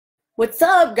What's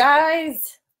up,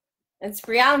 guys? It's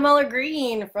Brianna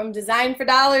Muller-Green from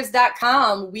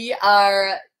designfordollars.com. We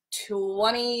are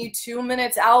 22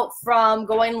 minutes out from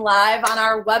going live on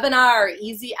our webinar,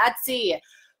 Easy Etsy,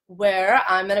 where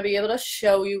I'm going to be able to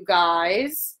show you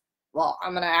guys, well,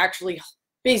 I'm going to actually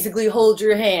basically hold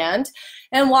your hand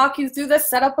and walk you through the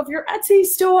setup of your Etsy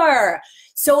store.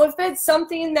 So if it's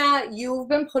something that you've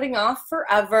been putting off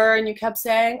forever and you kept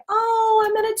saying, oh,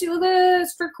 I'm going to do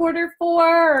this for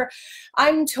Q4,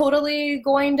 I'm totally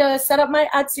going to set up my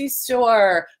Etsy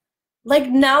store, like,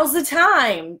 now's the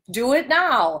time. Do it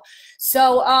now.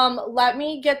 So let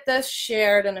me get this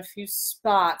shared in a few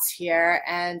spots here,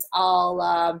 and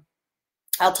I'll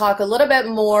talk a little bit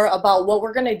more about what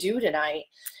we're going to do tonight.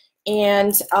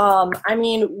 And I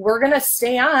mean, we're going to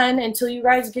stay on until you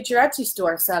guys get your Etsy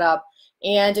store set up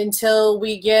and until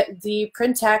we get the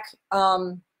PRINTTECH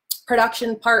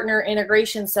production partner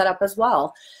integration set up as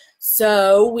well.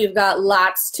 So we've got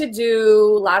lots to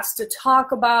do, lots to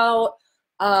talk about.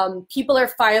 People are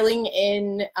filing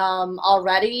in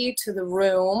already to the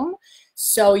room.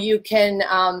 So you can,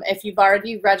 if you've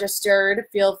already registered,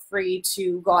 feel free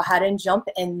to go ahead and jump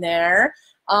in there.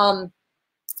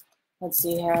 Let's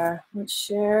see here. Let's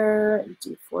share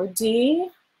D4D.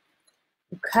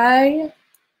 Okay.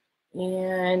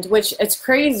 And which, it's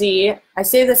crazy. I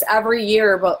say this every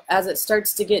year, but as it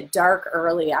starts to get dark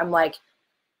early, I'm like,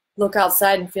 look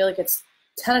outside and feel like it's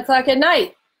 10 o'clock at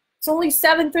night. It's only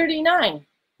 7:39.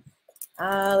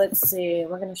 Let's see.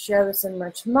 We're going to share this in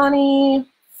Merch Money.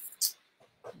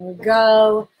 There we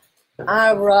go.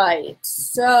 All right.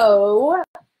 So,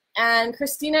 and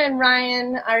Christina and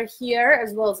Ryan are here,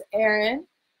 as well as Aaron.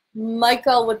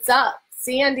 Michael, what's up?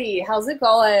 Sandy, how's it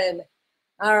going?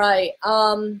 All right.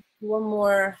 One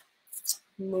more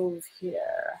move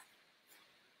here.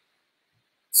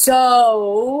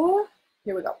 So,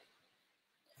 here we go.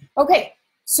 Okay.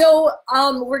 So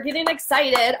we're getting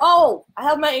excited. Oh, I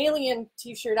have my alien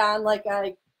t-shirt on like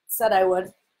I said I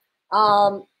would.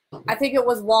 I think it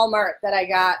was Walmart that I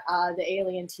got the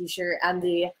alien t-shirt and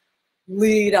the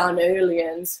lead on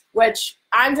aliens, which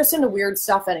I'm just into weird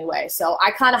stuff anyway. So I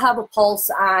kind of have a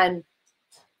pulse on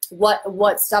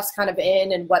what stuff's kind of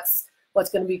in and what's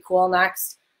going to be cool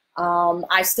next.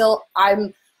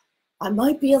 I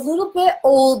might be a little bit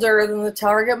older than the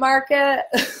target market,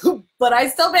 but I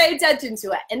still pay attention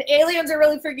to it. And aliens are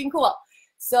really freaking cool.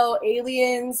 So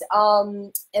aliens,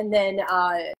 and then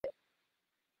I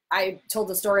told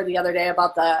the story the other day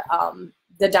about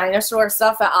the dinosaur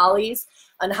stuff at Ollie's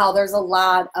and how there's a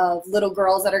lot of little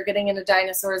girls that are getting into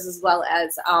dinosaurs as well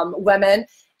as women.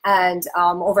 And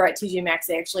over at TJ Maxx,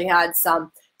 they actually had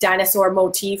some dinosaur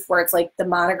motif where it's like the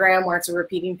monogram where it's a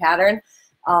repeating pattern.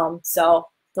 So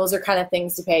those are kind of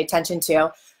things to pay attention to.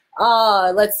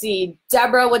 Let's see.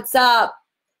 Deborah, what's up?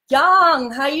 Young,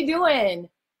 how you doing?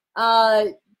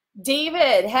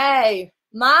 David, hey.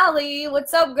 Molly,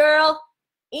 what's up, girl?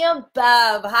 And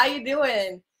Bev, how you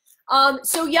doing?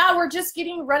 So yeah, we're just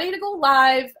getting ready to go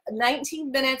live. 19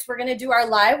 minutes, we're going to do our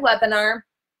live webinar.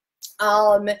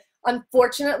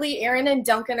 Unfortunately, Aaron and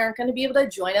Duncan aren't going to be able to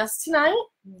join us tonight,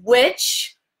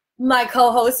 which my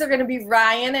co-hosts are going to be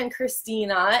Ryan and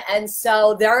Christina, and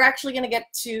so they're actually going to get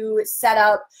to set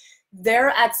up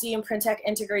their Etsy and PRINTTECH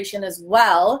integration as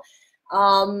well.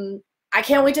 I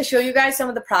can't wait to show you guys some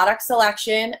of the product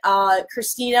selection.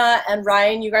 Christina and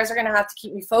Ryan, you guys are going to have to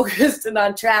keep me focused and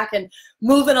on track and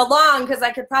moving along because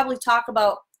I could probably talk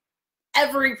about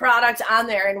every product on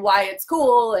there and why it's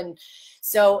cool. And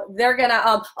so they're going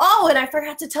to, oh, and I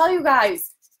forgot to tell you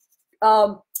guys,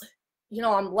 you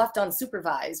know, I'm left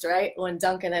unsupervised, right, when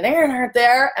Duncan and Aaron aren't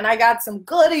there, and I got some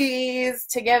goodies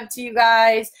to give to you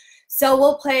guys. So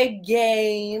we'll play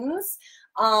games,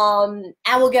 and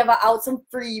we'll give out some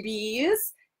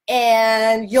freebies,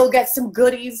 and you'll get some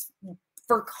goodies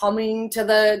for coming to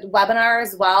the webinar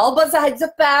as well, besides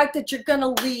the fact that you're going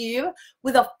to leave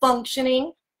with a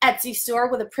functioning Etsy store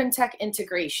with a PRINTTECH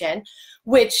integration,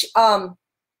 which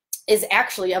is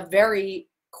actually a very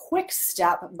quick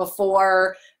step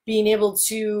before being able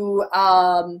to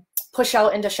push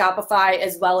out into Shopify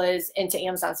as well as into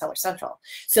Amazon Seller Central.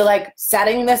 So like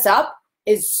setting this up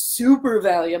is super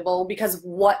valuable because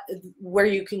where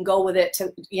you can go with it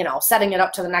to, you know, setting it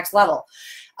up to the next level.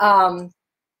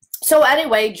 So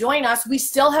anyway, join us. We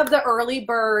still have the early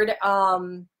bird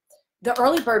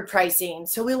pricing.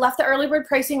 So we left the early bird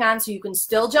pricing on so you can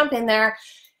still jump in there.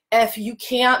 If you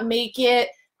can't make it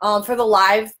for the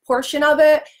live portion of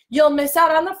it, you'll miss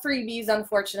out on the freebies,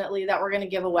 unfortunately, that we're going to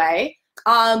give away.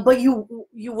 But you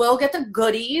will get the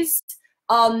goodies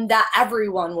that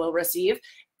everyone will receive,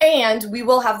 and we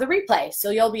will have the replay, so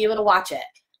you'll be able to watch it.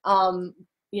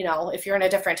 you know, if you're in a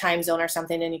different time zone or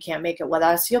something and you can't make it with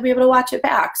us, you'll be able to watch it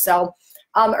back. So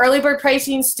early bird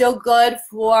pricing still good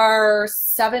for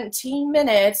 17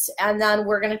 minutes, and then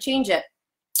we're going to change it.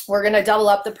 We're going to double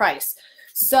up the price.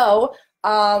 So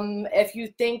if you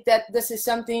think that this is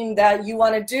something that you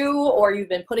want to do, or you've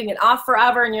been putting it off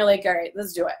forever and you're like, all right,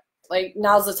 let's do it. Like,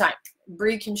 now's the time.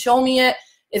 Bree can show me it.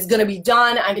 It's going to be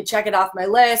done. I can check it off my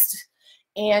list.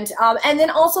 And then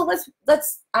also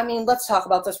let's talk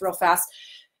about this real fast.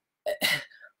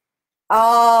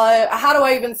 How do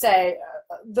I even say?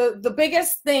 The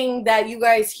biggest thing that you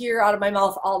guys hear out of my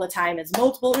mouth all the time is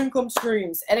multiple income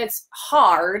streams, and it's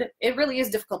hard. It really is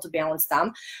difficult to balance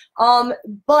them.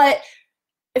 But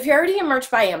if you're already in Merch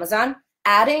by Amazon,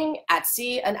 adding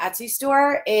Etsy, an Etsy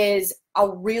store, is a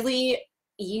really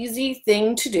easy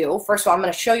thing to do. First of all, I'm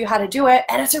going to show you how to do it,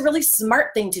 and it's a really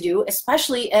smart thing to do,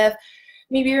 especially if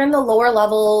maybe you're in the lower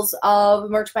levels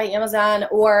of Merch by Amazon,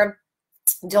 or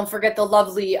don't forget the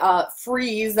lovely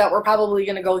freeze that we're probably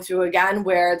going to go through again,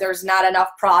 where there's not enough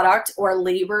product or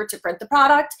labor to print the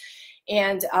product,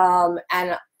 and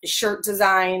shirt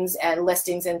designs and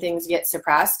listings and things get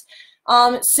suppressed.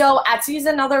 So Etsy is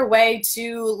another way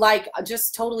to, like,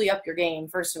 just totally up your game,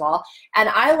 first of all. And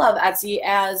I love Etsy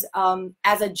as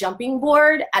a jumping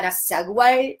board and a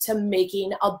segue to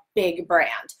making a big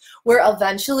brand, where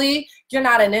eventually you're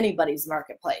not in anybody's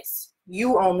marketplace.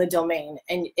 You own the domain,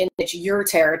 and it's your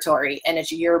territory, and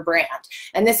it's your brand.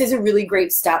 And this is a really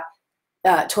great step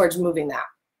towards moving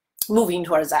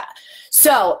towards that.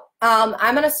 So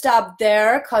I'm going to stop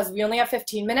there because we only have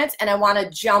 15 minutes, and I want to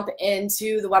jump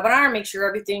into the webinar, make sure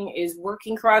everything is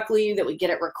working correctly, that we get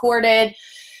it recorded.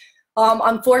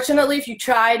 Unfortunately, if you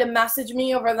try to message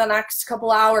me over the next couple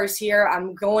hours here,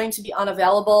 I'm going to be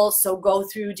unavailable. So go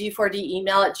through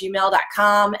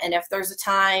d4demail@gmail.com. And if there's a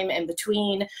time in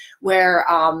between where,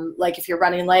 like if you're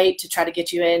running late, to try to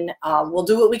get you in, we'll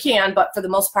do what we can. But for the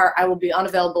most part, I will be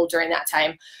unavailable during that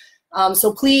time.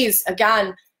 So please,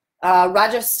 again,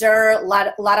 register.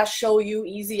 Let us show you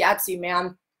easy Etsy,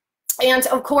 man. And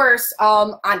of course,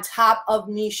 on top of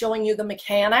me showing you the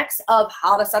mechanics of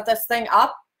how to set this thing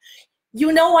up,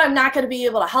 you know I'm not going to be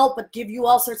able to help but give you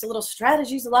all sorts of little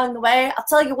strategies along the way. I'll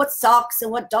tell you what sucks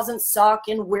and what doesn't suck,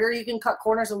 and where you can cut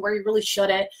corners and where you really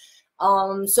shouldn't.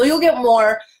 So you'll get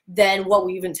more than what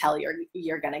we even tell you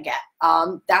you're going to get.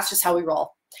 That's just how we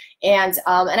roll. And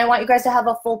I want you guys to have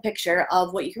a full picture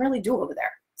of what you can really do over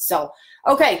there. So,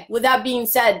 okay, with that being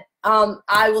said,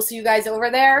 I will see you guys over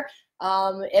there.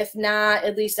 If not,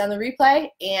 at least on the replay.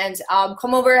 And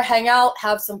come over, hang out,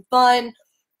 have some fun.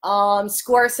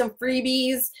 Score some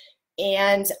freebies,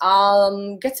 and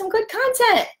get some good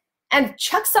content, and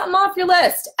check something off your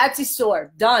list. Etsy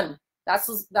store, done. That's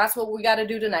what we got to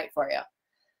do tonight for you.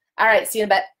 All right, see you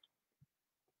in a bit.